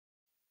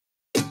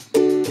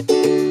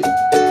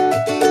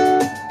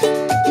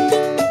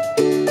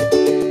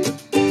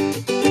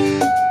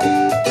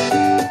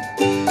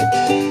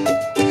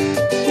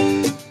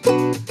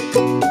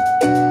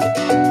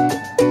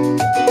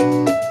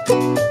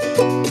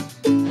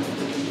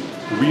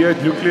We are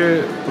at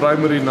Newclare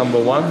Primary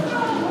 #1,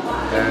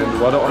 and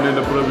what an honor and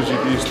a privilege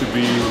it is to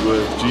be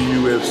with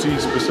GUFC,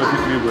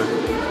 specifically with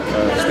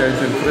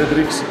Stanton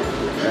Fredericks,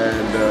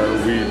 and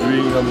we're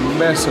doing a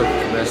massive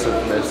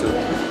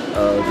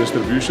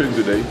distribution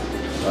today.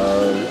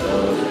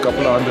 A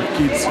couple of hundred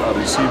kids are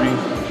receiving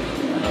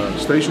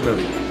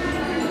stationery,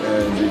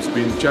 and it's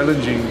been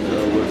challenging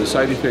with the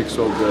side effects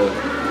of the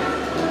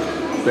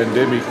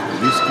pandemic.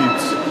 These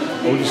kids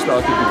only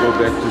started to go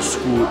back to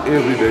school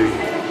every day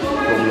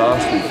from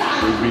last week.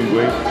 We've been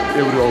going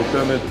every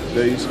alternate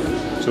days.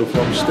 So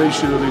from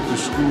stationery to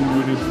school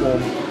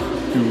uniform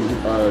to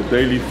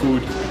daily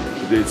food,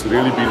 it's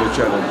really been a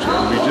challenge.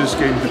 And we just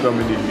came to come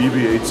and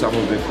alleviate some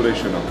of that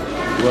pressure now.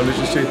 We want to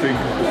just say thank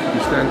you to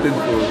Stanton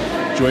for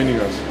joining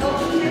us.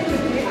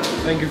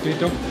 Thank you,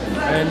 Tito.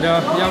 And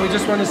yeah, we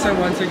just want to say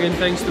once again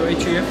thanks to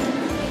HEF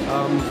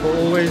for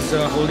always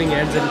holding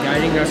hands and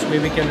guiding us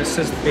where we can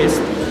assist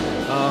best.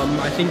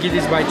 I think it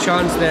is by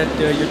chance that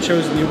you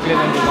chose Newclare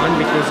 #1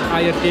 because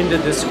I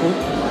attended this school.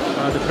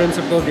 The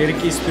principal, Derek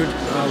Eastwood,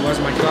 was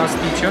my class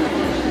teacher.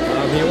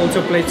 He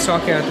also played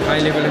soccer at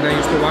high level and I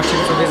used to watch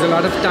him. So there's a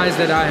lot of ties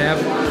that I have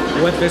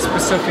with this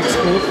specific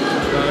school.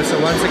 So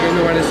once again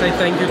we want to say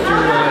thank you to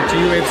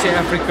GUFC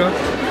Africa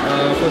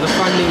for the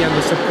funding and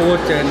the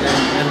support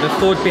and the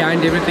thought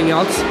behind everything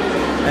else.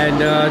 And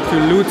to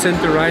Lutz and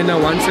to Rainer,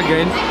 once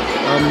again,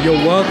 your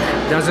work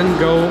doesn't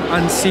go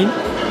unseen.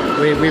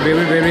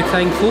 We're very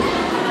thankful,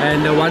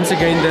 and once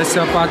again this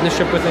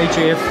partnership with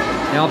HEF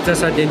helped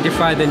us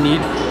identify the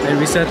need, and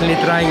we're certainly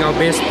trying our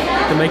best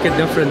to make a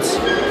difference.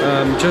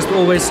 Just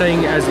always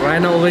saying, as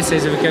Rainer always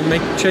says, if you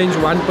can change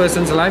one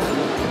person's life,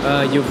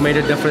 you've made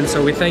a difference.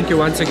 So we thank you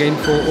once again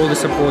for all the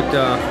support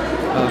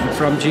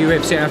from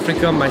GUFC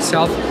Africa,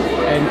 myself,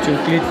 and to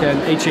Clit and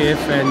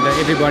HEF and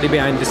everybody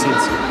behind the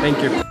scenes.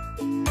 Thank you.